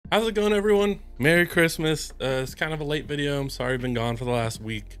How's it going, everyone? Merry Christmas. It's kind of a late video. I'm sorry I've been gone for the last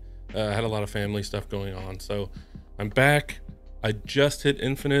week. I had a lot of family stuff going on, so I'm back. I just hit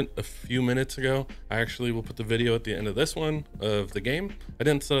infinite a few minutes ago. I actually will put the video at the end of this one of the game. I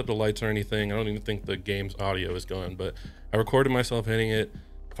didn't set up the lights or anything. I don't even think the game's audio is going, but I recorded myself hitting it.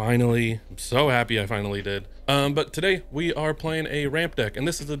 Finally, I'm so happy I finally did. But today we are playing a ramp deck, and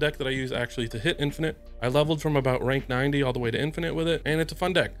this is the deck that I use actually to hit infinite. I leveled from about rank 90 all the way to infinite with it, and it's a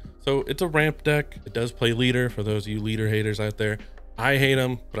fun deck. So it's a ramp deck. It does play leader for those of you leader haters out there. I hate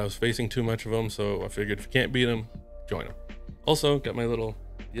them, but I was facing too much of them, so I figured if you can't beat them, join them. Also, got my little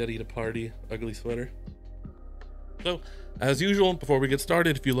Yeti to party ugly sweater. So, as usual, before we get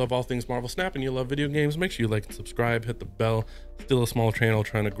started, if you love all things Marvel Snap and you love video games, make sure you like and subscribe, hit the bell. Still a small channel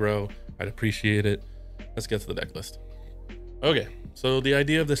trying to grow. I'd appreciate it. Let's get to the deck list. Okay, so the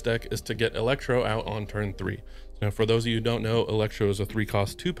idea of this deck is to get Electro out on turn 3. Now, for those of you who don't know, Electro is a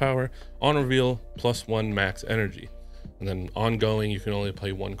 3-cost 2-power, on reveal, +1 max energy. And then ongoing, you can only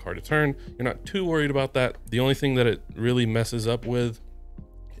play 1 card a turn. You're not too worried about that. The only thing that it really messes up with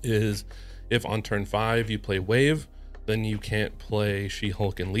is if on turn 5 you play Wave, then you can't play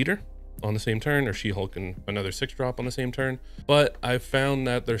She-Hulk and Leader on the same turn, or She-Hulk and another 6-drop on the same turn. But I've found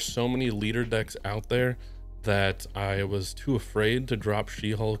that there's so many leader decks out there that I was too afraid to drop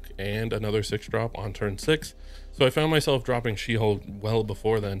She-Hulk and another 6-drop on turn 6. So I found myself dropping She-Hulk well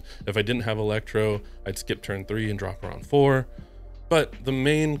before then. If I didn't have Electro, I'd skip turn 3 and drop her on 4. But the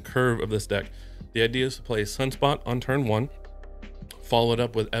main curve of this deck, the idea is to play Sunspot on turn 1, follow it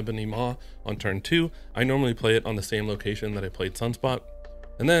up with Ebony Maw on turn 2. I normally play it on the same location that I played Sunspot.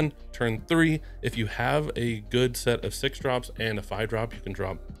 And then turn 3, if you have a good set of 6-drops and a 5-drop, you can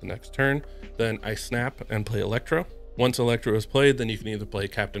drop the next turn. Then I snap and play Electro. Once Electro is played, then you can either play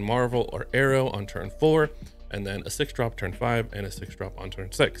Captain Marvel or Arrow on turn 4, and then a 6-drop turn 5 and a 6-drop on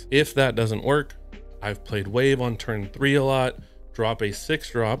turn 6. If that doesn't work, I've played Wave on turn 3 a lot, drop a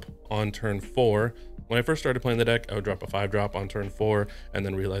 6-drop on turn 4. When I first started playing the deck, I would drop a 5-drop on turn 4 and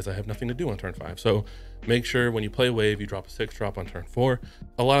then realize I have nothing to do on turn 5. So make sure when you play Wave, you drop a 6-drop on turn 4.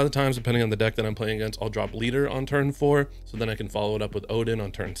 A lot of the times, depending on the deck that I'm playing against, I'll drop Leader on turn 4, so then I can follow it up with Odin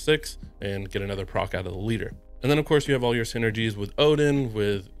on turn 6 and get another proc out of the Leader. And then of course you have all your synergies with Odin,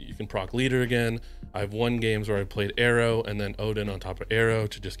 you can proc Leader again. I've won games where I played Arrow and then Odin on top of Arrow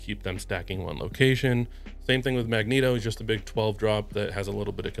to just keep them stacking one location. Same thing with Magneto, he's just a big 12-drop that has a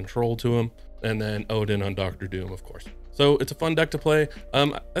little bit of control to him. And then Odin on Doctor Doom, of course. So it's a fun deck to play.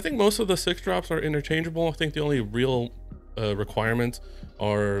 I think most of the 6-drops are interchangeable. I think the only real requirements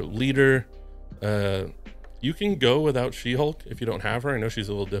are Leader. You can go without She-Hulk if you don't have her. I know she's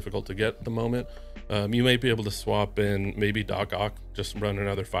a little difficult to get at the moment. You may be able to swap in maybe Doc Ock, just run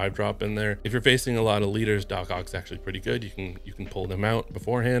another 5-drop in there. If you're facing a lot of leaders, Doc Ock's actually pretty good. You can pull them out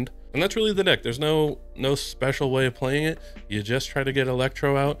beforehand. And that's really the deck. There's no special way of playing it. You just try to get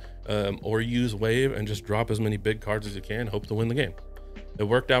Electro out, or use Wave and just drop as many big cards as you can, hope to win the game. It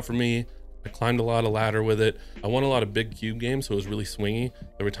worked out for me. I climbed a lot of ladder with it. I won a lot of big cube games, so it was really swingy.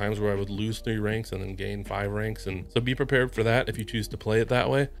 There were times where I would lose 3 ranks and then gain 5 ranks, and so be prepared for that if you choose to play it that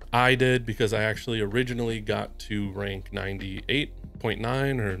way. I did, because I actually originally got to rank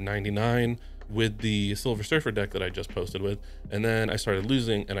 98.9 or 99 with the Silver Surfer deck that I just posted with, and then I started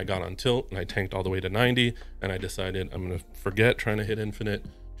losing and I got on tilt and I tanked all the way to 90, and I decided I'm gonna forget trying to hit infinite,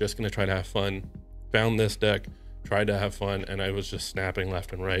 just gonna try to have fun. Found this deck, tried to have fun, and I was just snapping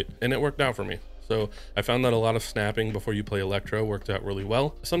left and right, and it worked out for me. So I found that a lot of snapping before you play Electro worked out really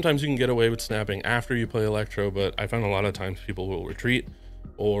well. Sometimes you can get away with snapping after you play Electro, but I found a lot of times people will retreat,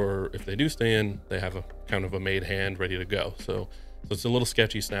 or if they do stay in, they have a kind of a made hand ready to go. So it's a little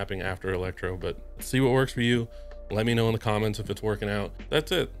sketchy snapping after Electro, but see what works for you. Let me know in the comments if it's working out.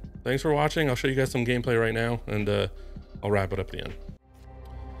 That's it. Thanks for watching. I'll show you guys some gameplay right now, and I'll wrap it up at the end.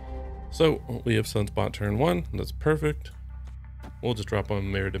 So we have Sunspot turn 1, that's perfect. We'll just drop on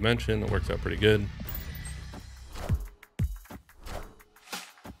Mirror Dimension, it works out pretty good.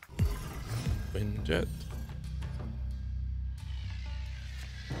 Windjet.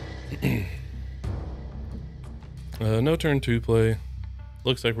 No turn 2 play.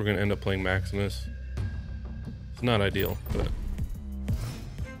 Looks like we're gonna end up playing Maximus. It's not ideal, but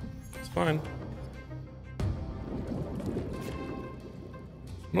it's fine.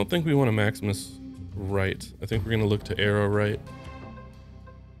 I don't think we want a Maximus right. I think we're gonna look to Arrow right.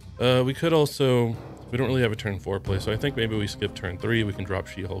 We could also, we don't really have a turn 4 play, so I think maybe we skip turn 3. We can drop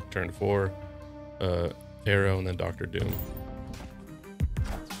She-Hulk turn 4, Arrow, and then Doctor Doom.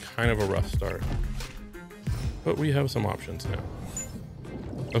 It's kind of a rough start, but we have some options now.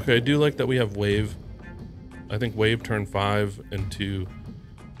 Okay, I do like that we have Wave. I think Wave turn 5 into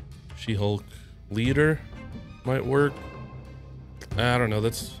She-Hulk leader might work. I don't know.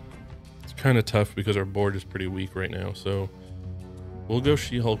 It's kind of tough because our board is pretty weak right now. So we'll go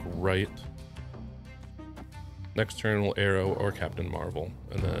She-Hulk right. Next turn we'll Arrow or Captain Marvel,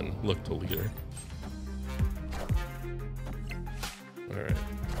 and then look to leader. All right.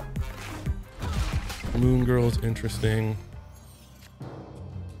 Moon Girl is interesting. I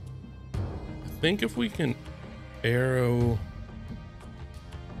think if we can Arrow,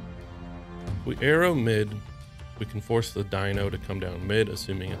 if we Arrow mid, we can force the Dino to come down mid,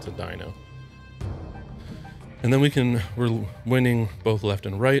 assuming it's a Dino. And then we're winning both left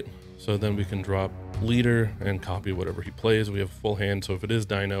and right, so then we can drop leader and copy whatever he plays. We have a full hand, so if it is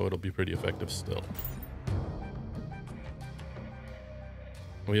Dino, it'll be pretty effective still.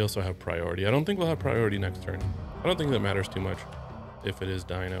 We also have priority. I don't think we'll have priority next turn. I don't think that matters too much if it is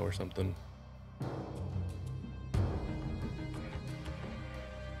Dino or something.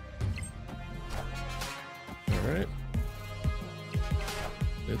 All right.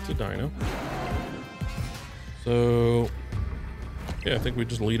 It's a Dino. So, yeah, I think we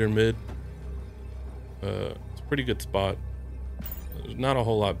just leader mid. It's a pretty good spot. There's not a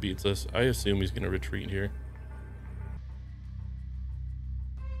whole lot beats us. I assume he's going to retreat here.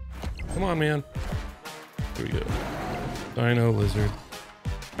 Come on, man. Here we go. Dino, lizard.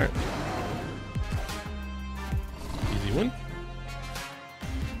 All right. Easy win.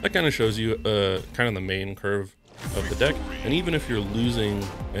 That kind of shows you kind of the main curve of the deck. And even if you're losing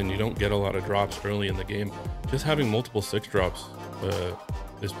and you don't get a lot of drops early in the game, just having multiple 6 drops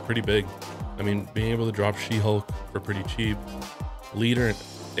is pretty big. I mean, being able to drop She-Hulk for pretty cheap. Leader and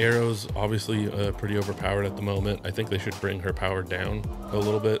Arrow's obviously pretty overpowered at the moment. I think they should bring her power down a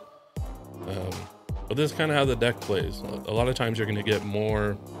little bit. But this is kind of how the deck plays. A lot of times you're going to get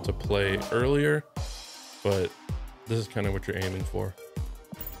more to play earlier, but this is kind of what you're aiming for.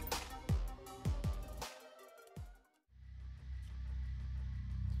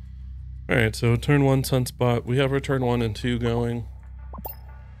 All right, so turn 1 Sunspot. We have our turn 1 and 2 going.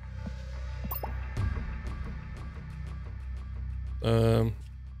 I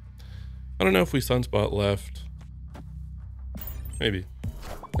don't know if we Sunspot left. Maybe.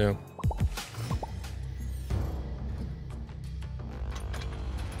 Yeah.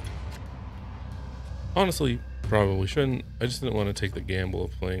 Honestly, probably shouldn't. I just didn't want to take the gamble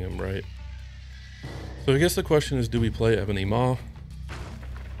of playing him right. So I guess the question is, do we play Ebony Maw?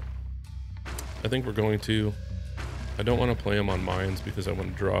 I think we're going to. I don't want to play him on mines because I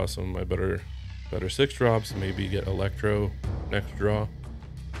want to draw some of my better 6 drops, maybe get Electro next draw.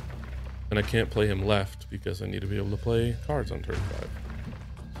 And I can't play him left because I need to be able to play cards on turn 5.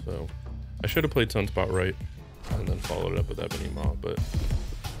 So I should have played Sunspot right and then followed it up with Ebony Maw, but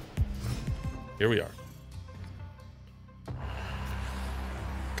here we are.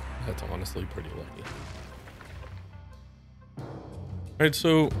 That's honestly pretty lucky. All right,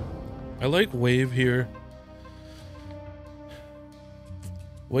 so I like Wave here.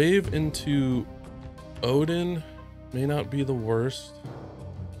 Wave into Odin may not be the worst.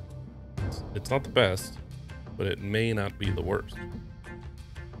 It's not the best, but it may not be the worst.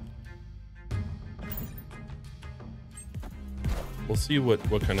 We'll see what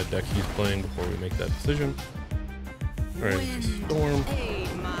kind of deck he's playing before we make that decision. All right, Storm.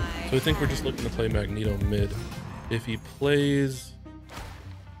 So I think we're just looking to play Magneto mid. If he plays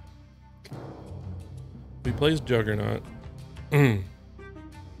Juggernaut, I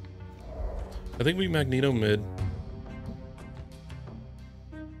think we Magneto mid.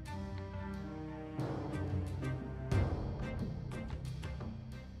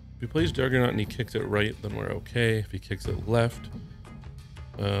 If he plays Juggernaut and he kicks it right, then we're okay. If he kicks it left,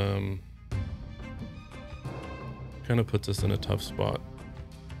 kind of puts us in a tough spot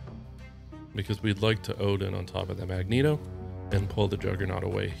because we'd like to Odin on top of the Magneto and pull the Juggernaut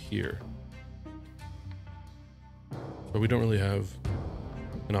away here. But we don't really have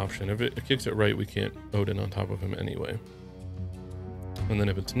an option. If it kicks it right, we can't Odin on top of him anyway. And then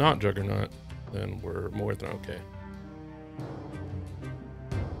if it's not Juggernaut, then we're more than okay.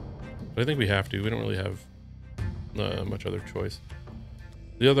 But I think we have to. We don't really have much other choice.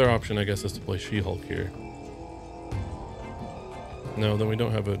 The other option, I guess, is to play She-Hulk here. No, then we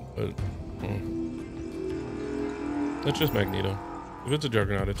don't have That's just Magneto. If it's a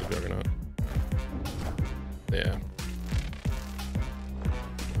Juggernaut, it's a Juggernaut. Yeah.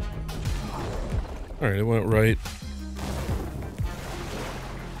 All right, it went right.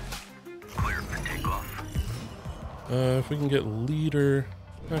 Clear for takeoff. If we can get leader,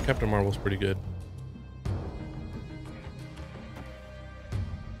 Captain Marvel's pretty good.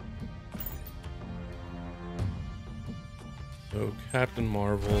 Okay. Captain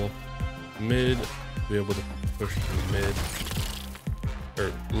Marvel. Mid, be able to push to mid.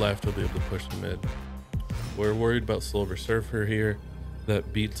 Or left, will be able to push to mid. We're worried about Silver Surfer here.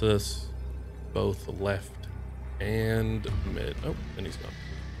 That beats us both left and mid. Oh, and he's not.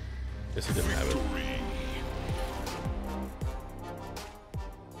 Guess he didn't have it.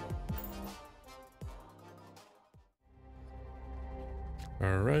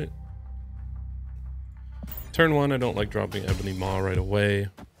 All right. Turn 1, I don't like dropping Ebony Maw right away.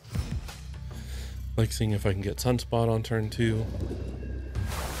 Like seeing if I can get Sunspot on turn 2.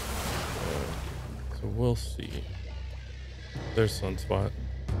 So we'll see. There's Sunspot.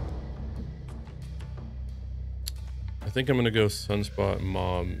 I think I'm gonna go Sunspot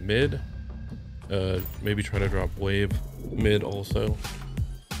Maw mid. Maybe try to drop Wave mid also.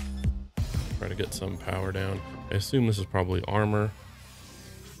 Try to get some power down. I assume this is probably armor.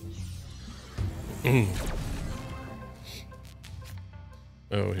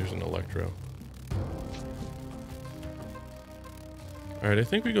 Oh, here's an Electro. Alright, I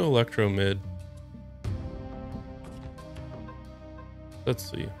think we go Electro mid.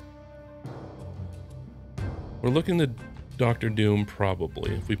 Let's see. We're looking to Doctor Doom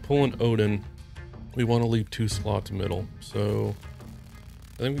probably. If we pull an Odin, we want to leave 2 slots middle. So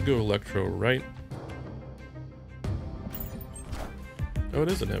I think we go Electro right. Oh,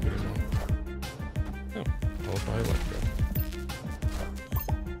 it is an Ebony Maw. Oh, I'll buy Electro.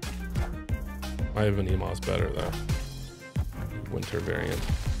 My Ebony Maw's better though. Winter variant.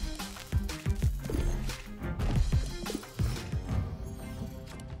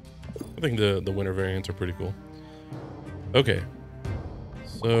 I think the winter variants are pretty cool. Okay,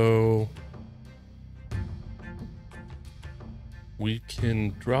 so we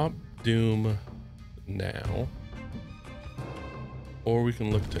can drop Doom now, or we can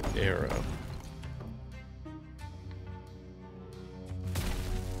look to Arrow.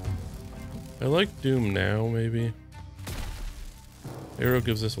 I like Doom now, maybe. Arrow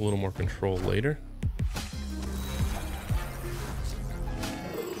gives us a little more control later.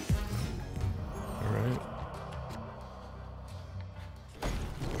 Alright.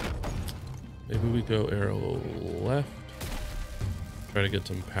 Maybe we go Arrow left. Try to get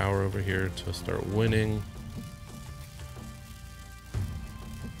some power over here to start winning.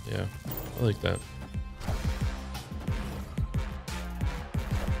 Yeah, I like that.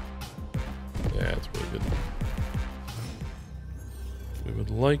 Yeah, it's really good. We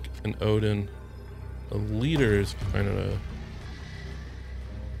would like an Odin. A leader is kind of a...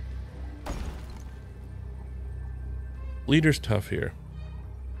 Leader's tough here.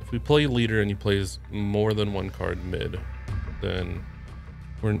 If we play leader and he plays more than 1 card mid, then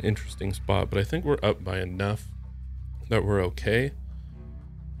we're in an interesting spot. But I think we're up by enough that we're okay.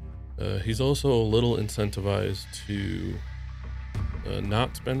 He's also a little incentivized to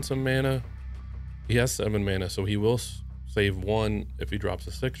not spend some mana. He has 7 mana, so he will save 1 if he drops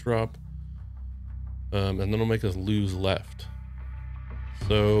a 6-drop. And then it'll make us lose left.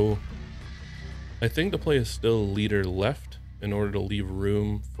 So I think the play is still leader left in order to leave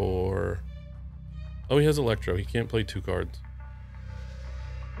room for... Oh, he has Electro. He can't play 2 cards.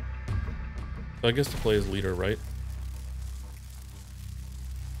 So I guess the play is leader right.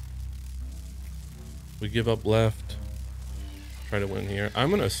 We give up left. Try to win here. I'm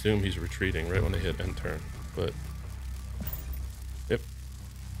going to assume he's retreating right when I hit end turn. But... Yep.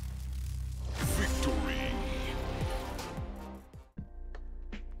 Victory.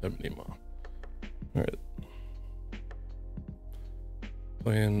 Ebony Maw. Alright.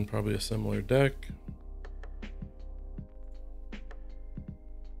 Playing probably a similar deck.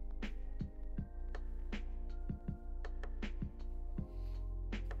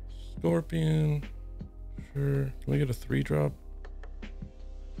 Scorpion. Sure. Can we get a 3-drop?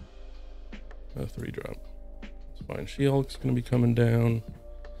 A 3-drop. It's fine. She-Hulk's gonna be coming down.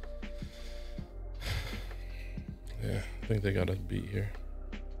 Yeah, I think they got us beat here.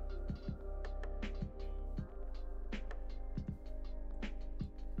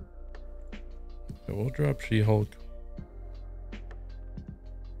 So we'll drop She-Hulk.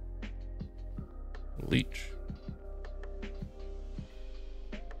 Leech.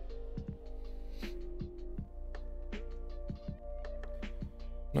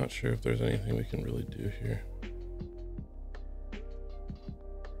 Not sure if there's anything we can really do here.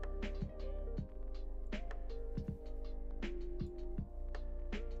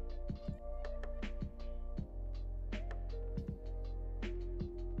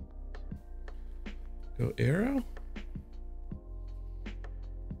 Go Arrow?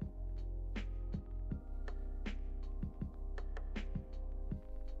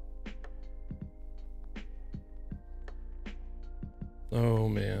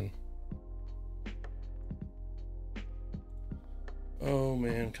 Oh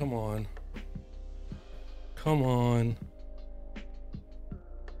man, come on. Come on.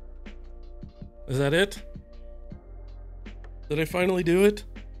 Is that it? Did I finally do it?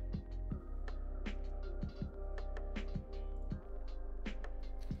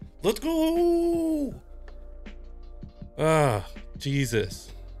 Let's go! Ah,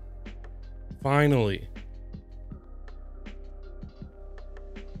 Jesus. Finally.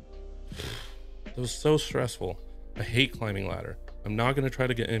 It was so stressful. I hate climbing ladder. I'm not going to try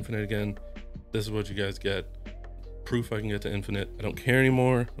to get infinite again. This is what you guys get. Proof I can get to infinite. I don't care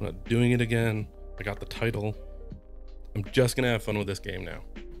anymore. I'm not doing it again. I got the title. I'm just going to have fun with this game now.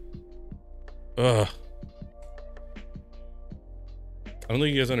 Ugh. I don't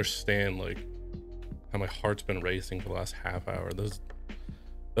think you guys understand, like, how my heart's been racing for the last half hour.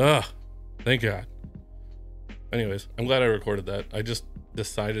 Ugh. Thank God. Anyways, I'm glad I recorded that. I just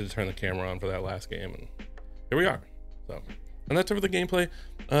decided to turn the camera on for that last game, and here we are. So, and that's it for the gameplay.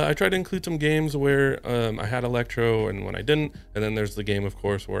 I tried to include some games where I had Electro and when I didn't, and then there's the game, of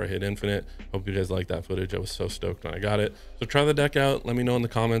course, where I hit infinite. Hope you guys like that footage. I was so stoked when I got it. So try the deck out. Let me know in the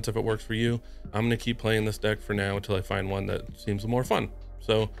comments if it works for you. I'm gonna keep playing this deck for now until I find one that seems more fun.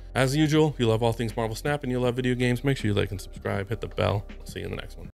 So as usual, if you love all things Marvel Snap and you love video games, make sure you like and subscribe, hit the bell. I'll see you in the next one.